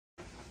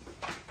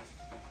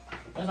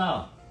大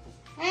嫂，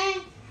哎，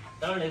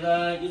待会儿那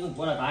个有人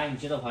过来答应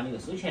接的话，那个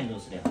收钱就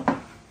是的。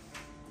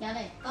要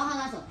得，搞好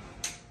了说。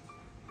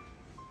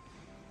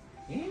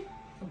哎，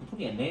这不吐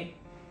电的。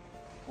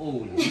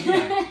哦，那么厉害。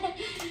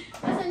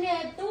我说你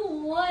还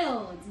堵我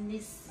哟，真的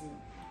是。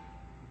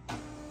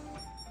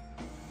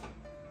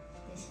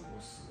我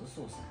是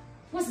说噻。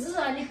我是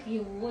说你黑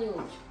我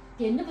哟，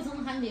电都不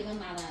从喊别个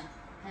拿来，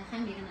还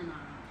喊别个来拿。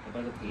我把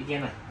这个配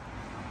件来，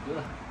有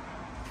了。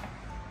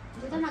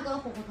就等他给我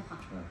和头哈。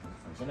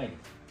放起来的。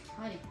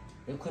好的。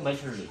这个可以买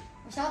起儿的。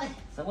我晓得。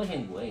3块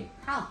钱一个哎。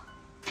好。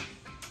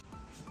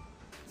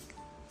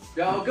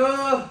表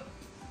哥。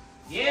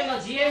耶，老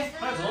鸡，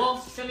快点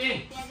坐，小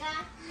明。表哥。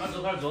快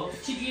坐，快坐，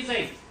起居子。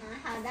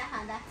好的，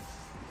好的。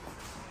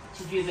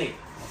起居子。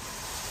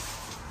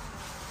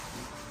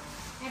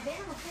哎，别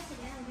那么客气，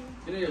别那么客气。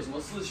今天有什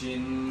么事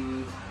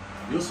情？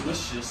有什么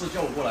喜事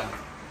叫我过来？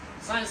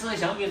上一次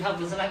小明他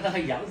不是那个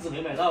样子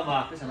没买到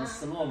吗？非常的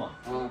失落嘛。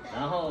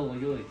然后我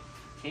就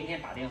天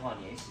天打电话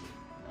联系，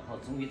然后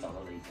终于找到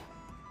了一家。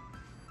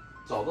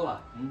找到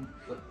了？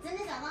真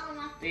的找到了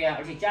吗？对呀，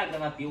而且价格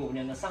呢比我们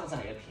两个上次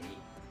还要便宜。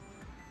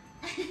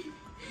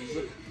你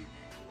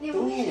是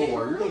逗我玩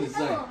了，你是？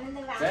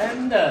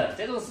真的，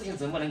这种事情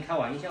怎么能开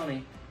玩笑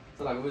呢？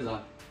在哪个位置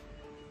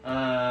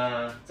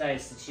啊？在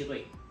17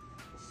队。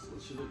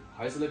17队，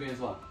还是那边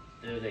是吧？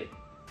对对对。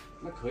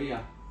那可以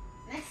啊。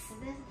那实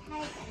在是太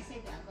感谢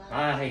表哥了。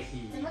哎，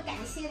怎么感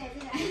谢呢？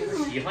这个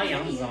喜欢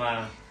样子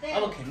嘛，那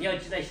我肯定要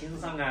记在心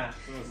上啊，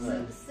是不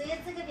是？所以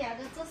这个表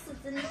哥做事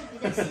真的是比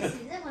较细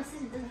心，任何事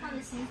情都是放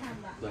在心上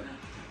的。对。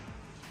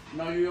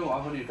那又要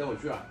麻烦你带我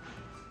去啊。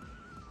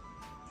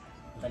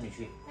带你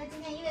去。那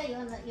今天又要有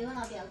个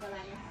老表哥来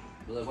呀？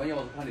不是，关键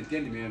我是看你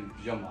店里面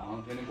比较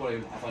忙，天天过来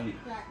麻烦你。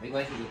对。没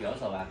关系，就不要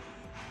少吧。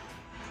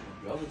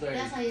不要是在。不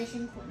要少也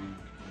辛苦了。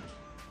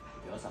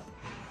不要少。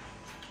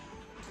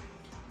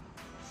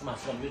是吗？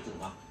是吧？没有走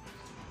吗？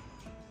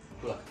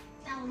对了。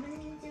那我们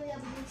就要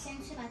不就先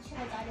去吧，去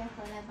了早点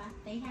回来吧。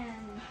等一下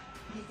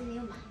你这里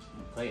又忙。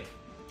可以。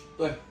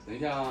对，等一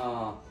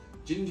下，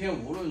今天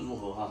无论如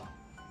何哈。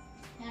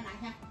要拿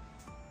下。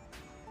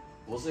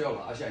不是要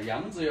拿下，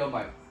样子要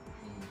买。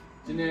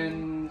今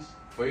天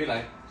回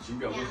来请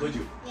表哥喝酒。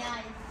要。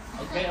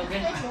OK。喝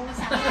酒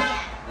少喝一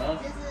点，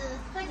就是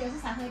喝酒是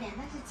少喝一点，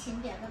但是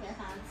请表哥别少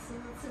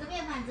吃个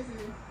便饭，这是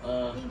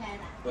应该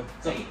的。对，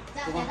可以。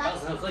到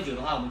时候喝酒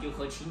的话，我们就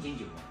喝清醒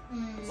酒嘛。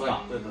是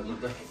吧？对。对。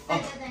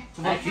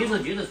来，橘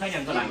子揣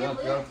2个哪个？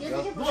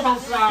路上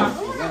吃啊。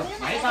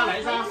来噻。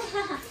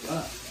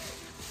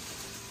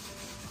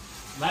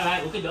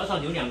来，我给表嫂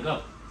留2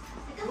个。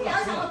跟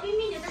表嫂和冰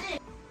冰就在那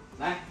里。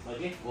来，老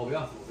金，我不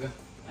要。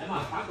来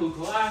嘛，大口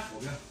口啊！我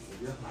不要。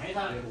来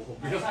噻，来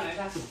噻。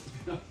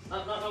那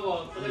个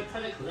这个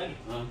揣在口袋里。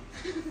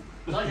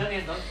走，小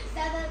点走。走。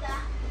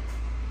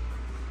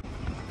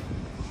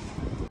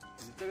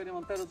你这个地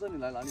方带到这里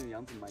来，哪里有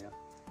羊子买呀？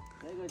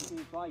这个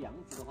去抓羊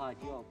子的话，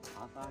就要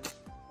爬山。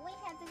问一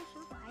下这个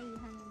叔叔阿姨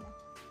他们的。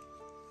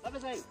老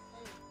板生，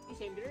你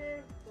馅饼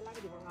在哪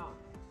个地方啊？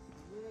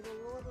那个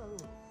我这。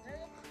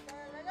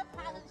那个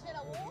爬上去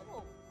了，我不。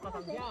爬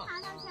上去啊？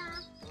爬上去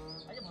啊？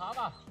那就爬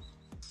吧。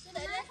就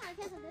在那上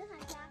去是真上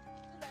去啊？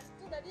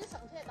就在你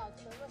上去，到这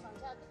能够上去，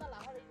就到那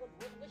哈儿一个路，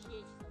那个斜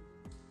起上去。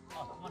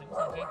往那个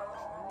上去。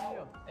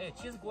哎，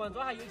其实过完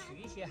庄还有趣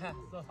一些哈，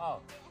是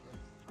好。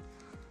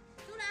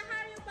就那哈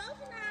儿有保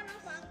险栏，那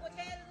放过去，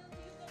有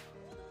个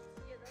我都直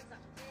接能上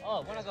去。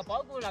往那个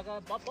包谷那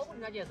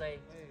节噻。能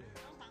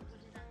放过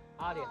去噻。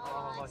好的，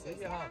好，谢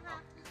谢哈。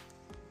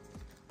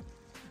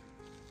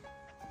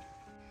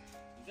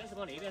应该是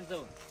往那边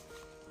走。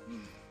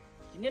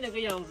今天那个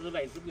羊子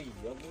来之不易，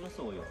我跟你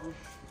说哟。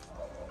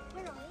不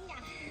容易呀。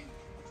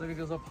这个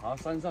就是爬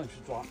山上去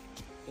抓。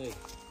对。还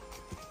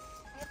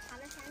要爬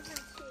到山上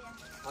去。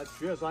爬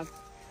曲儿山。这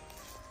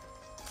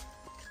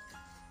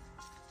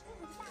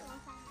不是大龙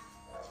山啊？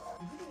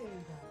你这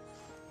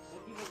个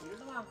地方是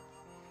吗？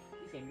你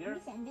馅饼。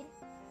馅饼。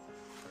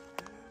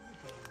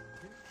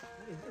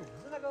是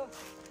那个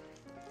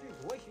这个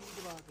行的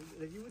吧？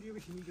有个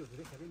行李就是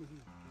在下面的行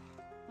李。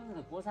那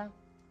是锅山。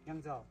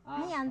杨子啊？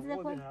那杨子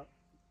会。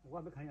我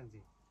还没看杨子，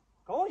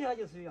高下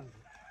就是杨子，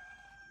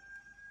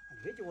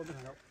那就我没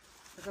看到。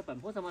这个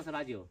本坡上吗？是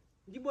哪酒？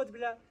你么子不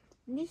呢？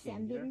你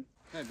馅饼。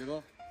哎，表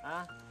哥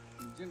啊，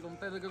你今天给我们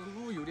带这个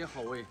路有点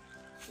好哎。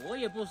我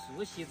也不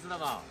熟悉，知道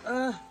吧？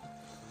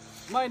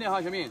慢一点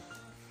哈，小明。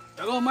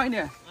表哥慢一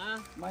点。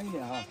啊，慢一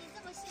点哈。你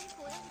这么辛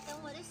苦，要是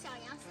等我的小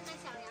羊生了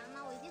小羊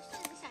呢，我已经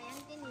顺着小羊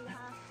给你了。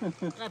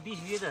那必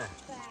须的。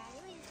对，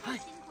因为太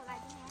辛苦了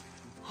今天。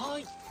嗨，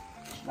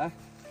来，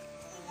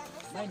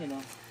慢一点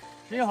呢。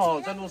幸好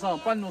在路上，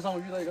半路上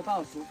遇到一个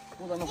大叔，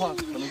不然的话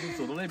可能是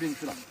走到那边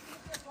去了。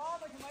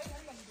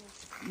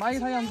买一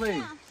套羊子。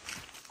哎。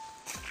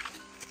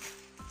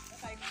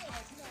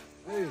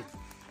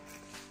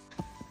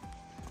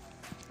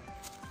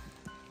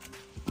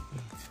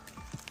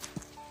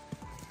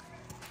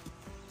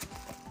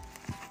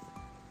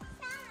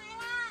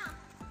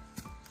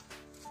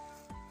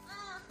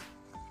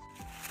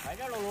快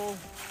点喽！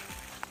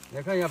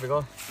来看一下，表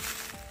哥，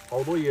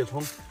好多野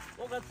葱。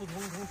我给它涂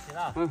通气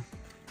了。嗯，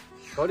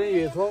搞点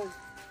野葱。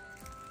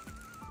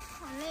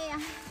好累呀。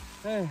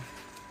哎，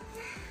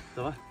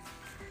走吧。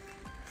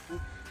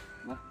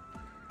来，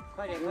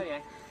快点快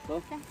点，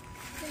走。这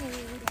里有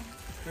一点。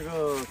这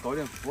个搞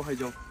点福海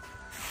椒，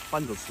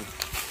拌着吃。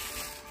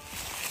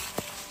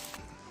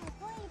我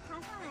终于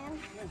爬上来了。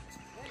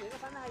那个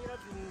山还有点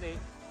平的。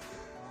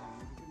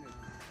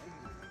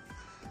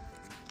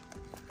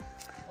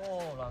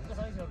哦，那个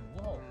上一条路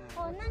吼。哦，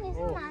那你是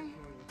哪？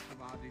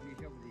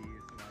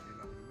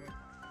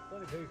这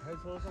里可以开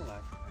车上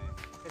来。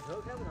开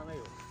车开不上来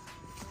哟。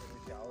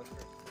小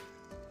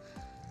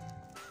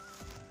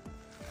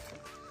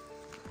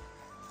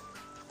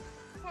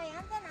杨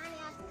在哪里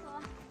啊，叔叔？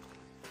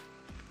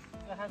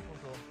要喊叔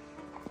叔，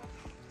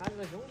喊个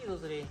兄弟就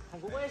是的，喊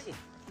哥哥也行。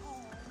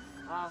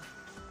啊。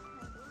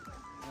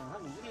他5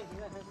年应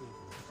该喊叔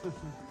叔。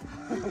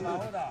老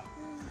的。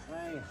哎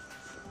呀。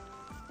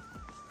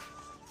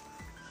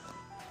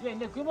你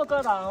的规模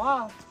够大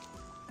吗？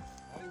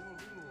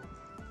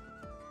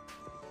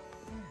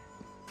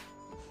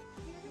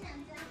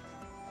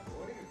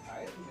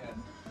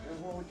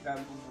我全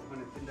部不可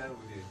能整在屋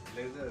里，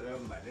那时候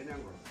卖那2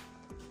个。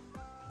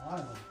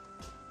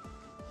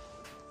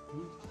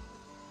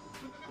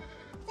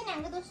这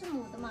2个都是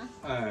母的吗？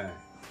哎。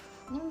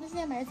你们不是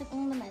要买只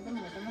公的，买只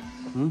母的吗？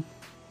嗯。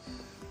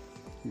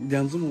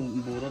2只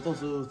母的到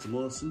时候怎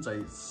么生崽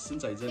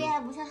这里？对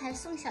呀，不是还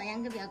送小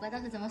羊给表哥，到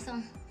时候怎么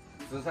送？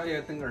至少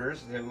要等个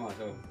20天嘛，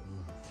是吧？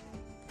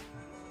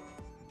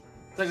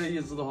这个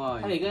意思的话，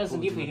他那个是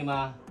你赔的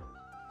吗？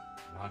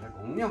那是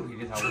公羊赔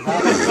的噻，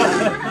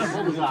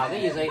我不是那个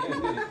意思，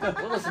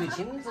我说是你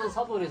亲自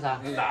操作的噻。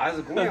那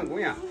是公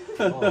羊。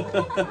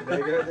那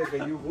个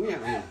有公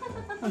羊的。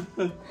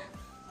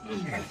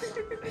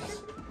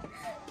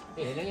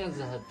那2样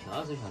子还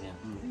漂是漂亮。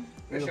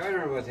那小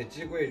羊嘛才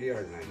几个月的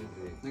儿那就是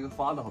那个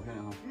发的好漂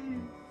亮哈。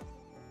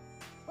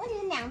我觉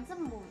得2只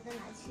母的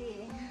拿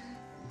去。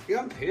你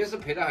看配是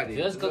配到还的。主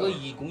要是搞个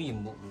1公1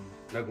母。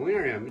那公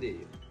羊也没得，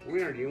公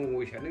羊因为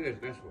我现在那个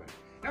敢说，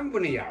俺们不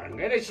能样儿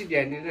挨得起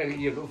店的那个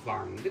一路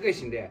放这个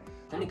行的。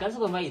那你干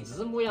脆买1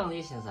只母羊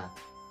也行噻，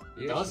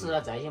到时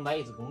再去买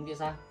1只公的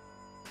噻。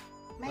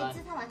买1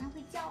只它晚上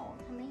会叫，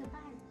它没有伴。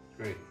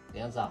对。这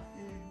样子啊？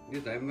你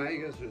再买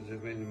一个随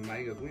便买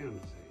一个公羊的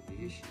噻，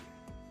也行。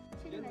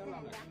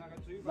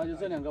那就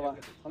这2个吧，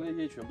它那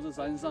些全部是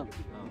山上，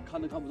看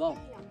都看不到。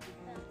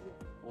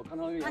我看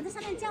到那个羊在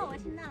上面叫，我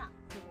听到了。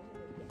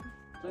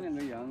这2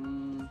个羊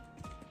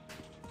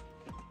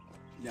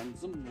，2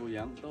只母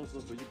羊，到时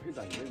候回去配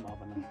崽有点麻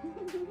烦了。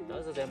到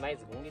时候再买1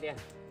只公的。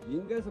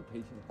应该是配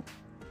起来。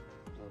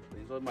等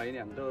于说买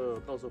2个，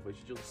到时候回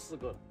去就是4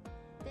个了。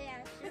对呀，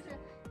就是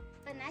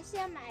本来是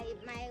要买1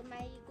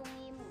公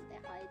1母的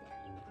好一点。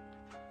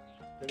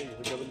这个以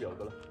后交给表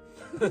哥了。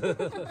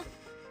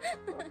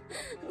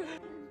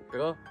表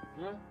哥，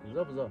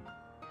热不热？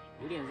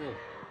有点热。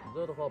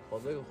热的话，跑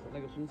这个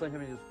那个风扇下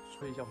面就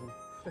吹一下风。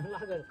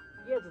那个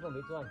叶子都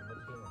没做完，怎么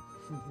吹嘛？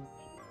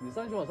你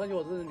上去吧，这里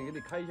给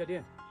你开一下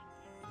电。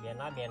免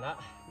了。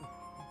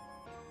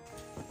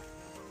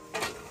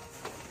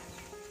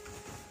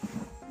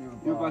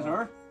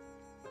182。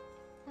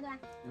好的吧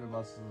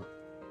182。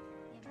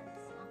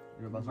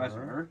 3人不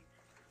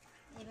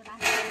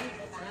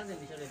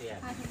晓得的。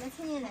好，现在请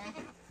你来。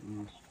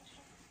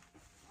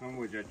那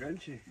我就转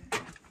起。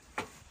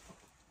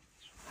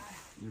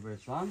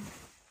130。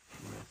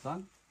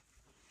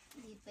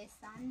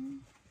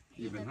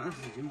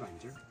130斤半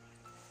斤。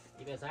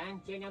130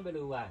减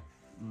260万。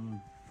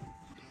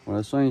我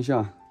来算一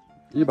下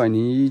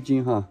，101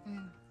斤哈。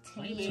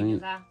乘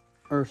以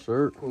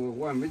22。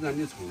我还没让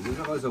你称的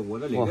时候，是我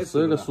的那哇，个。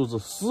这个数字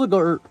4个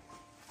2。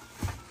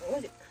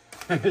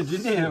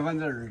今年反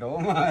正2多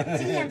嘛。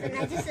今年本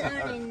来就是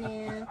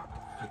2022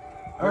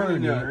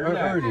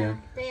 22年。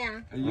对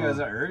呀。应该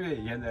是2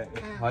月，现在。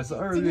还是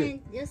2月。今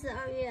年又是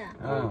2月。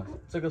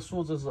这个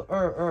数字是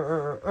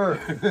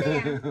2222。对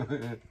呀。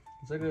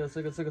这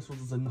个数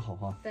字真好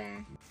哈。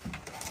对。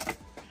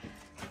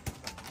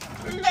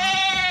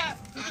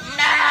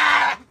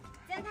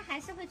这样它还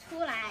是会出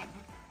来。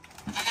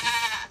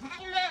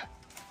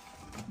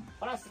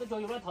把那4个脚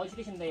又把它套起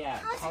就行了呀。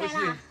套起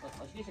来了。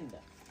套起就行了。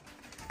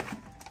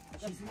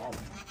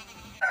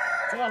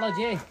走啊，老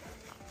姐。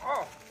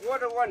哦，我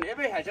这往那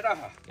边下去了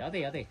哈。要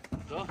得。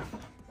走。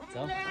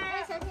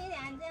哎，小心一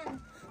点，这样。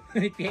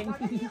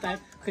边带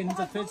横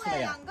着推出来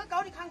呀。2个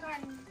高的看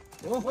看。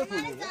往哪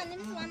里走？你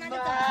们是往哪里走？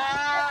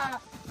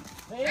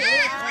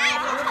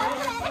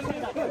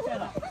下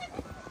了。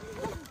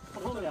跑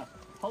了呀，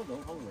跑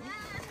动。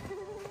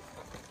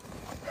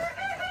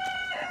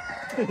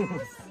不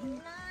行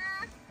啊！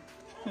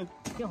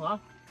听话。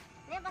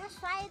你要把它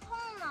摔痛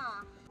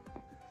了。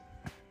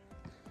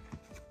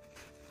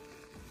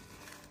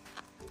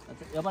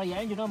要把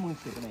眼睛都蒙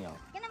起，不能要。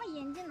给他把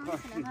眼睛弄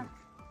起来吧。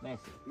没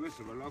事。没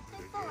事吧，老婆？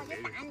不我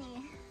就打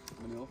你。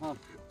牛哈。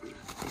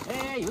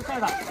哎，又来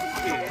了。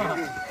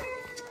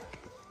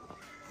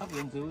他不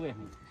用走哎。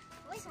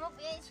为什么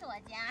不愿意去我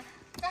家？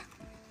走。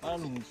把它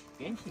弄起，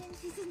编起。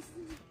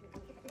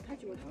太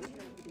久了，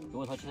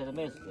中头起来都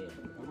没事的。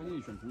我给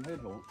你选中海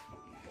头，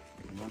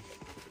什么？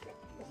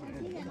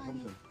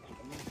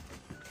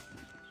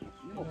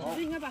其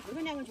实应该把后头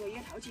2个脚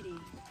也套起的，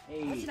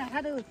套起来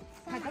它都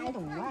还搞不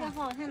动了。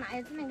好，它那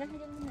也只能给它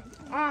就能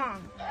啊。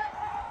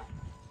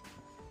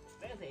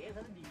没事，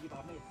它是泥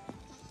巴没事。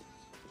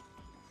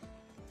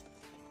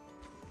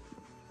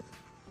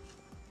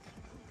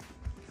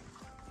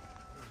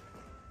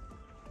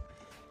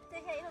这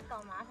些以后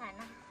搞麻烦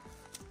了。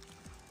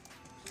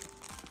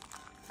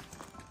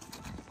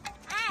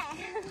哎，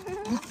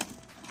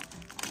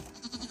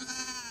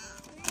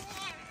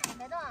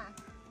别动啊！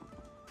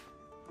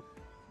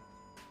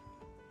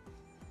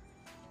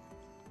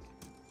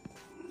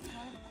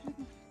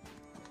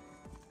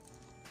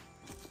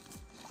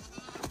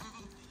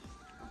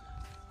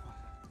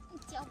你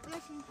脚不要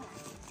伸出来。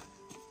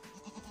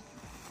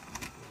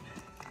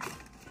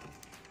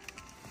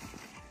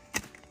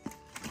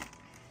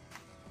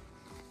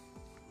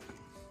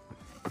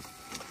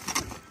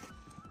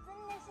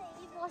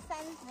3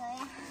折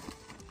呀，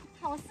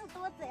好事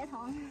多折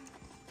腾。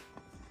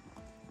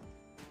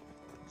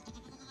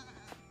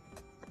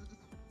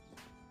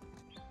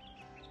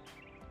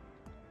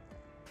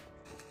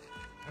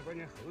它关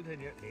键后头的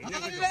那2个就没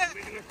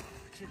那个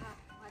起。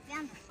我这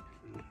样子，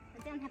我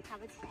这样它爬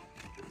不起来。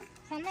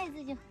像那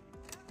只就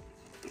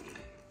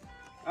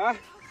啊！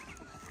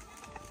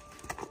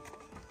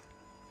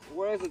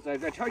我也是在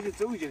这挑起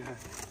走去哈。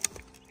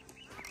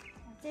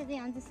这个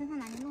样子身上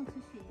哪里弄出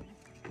血？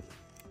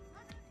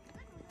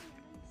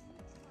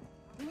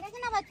应该是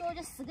那把脚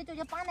就4个脚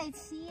就绑在一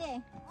起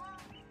耶。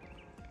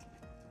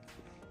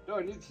如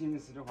果你平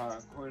时的话，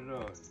可以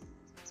说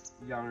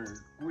羊儿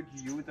估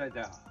计有在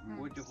的，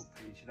我就会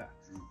配起来。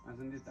但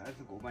是你暂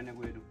时过半2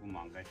个月都不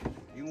忙该去，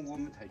因为我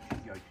们才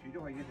要取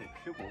的话也才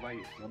取过半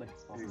月，对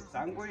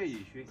，3个月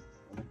一取。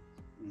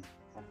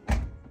好。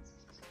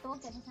多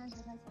给他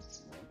30块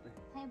钱，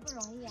他也不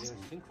容易啊。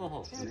辛苦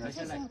吼，对，他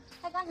辛苦。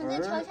他刚才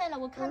这敲起来了，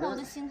我看到我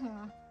都心疼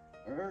了。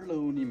2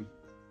楼林，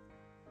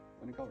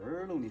帮你搞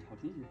2楼林，好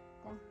听些。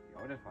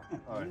要得话，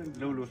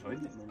楼楼顺。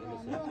楼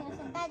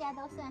顺，大家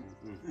都顺。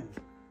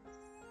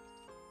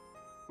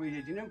回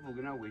去今天不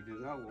跟他喂就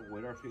俺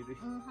喂点水就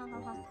行。好。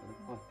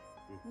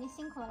你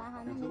辛苦了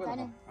哈，那你早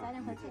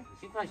点回去。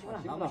辛苦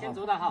了，那我们先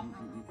走了哈。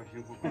不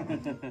辛苦。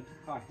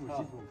好，辛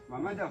苦，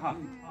慢慢走哈。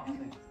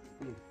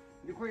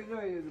你可以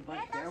把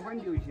电话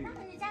留起。到时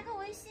候你加个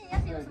微信，要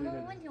是有什么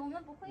问题我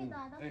们不会的，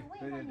到时候问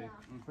一下你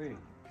啊。可以。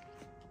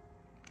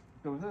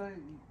都是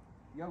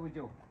要个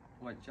酒。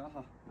我加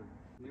哈。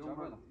有那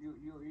个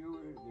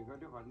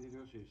的话，你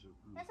就随时。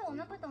但是我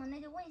们不懂，那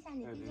就问一下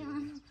你，毕竟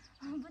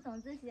我们不懂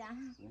这些啊。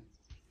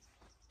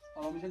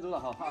好，我们先走了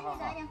哈。那你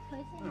早点回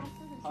去哈，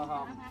吃吃。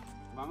好，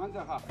慢慢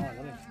走哈。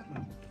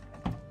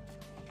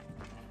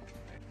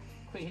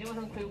可以，今天晚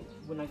上可以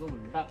闻那个味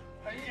道。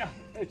哎呀，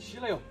起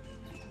来哟！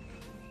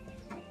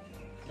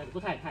那个不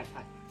抬，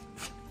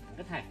那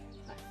个抬，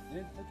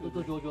走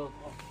脚。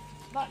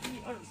那1、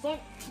2、3，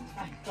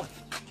来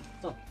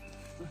走。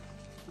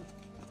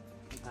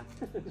你看，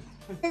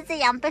是这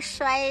样被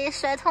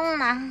摔痛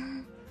了。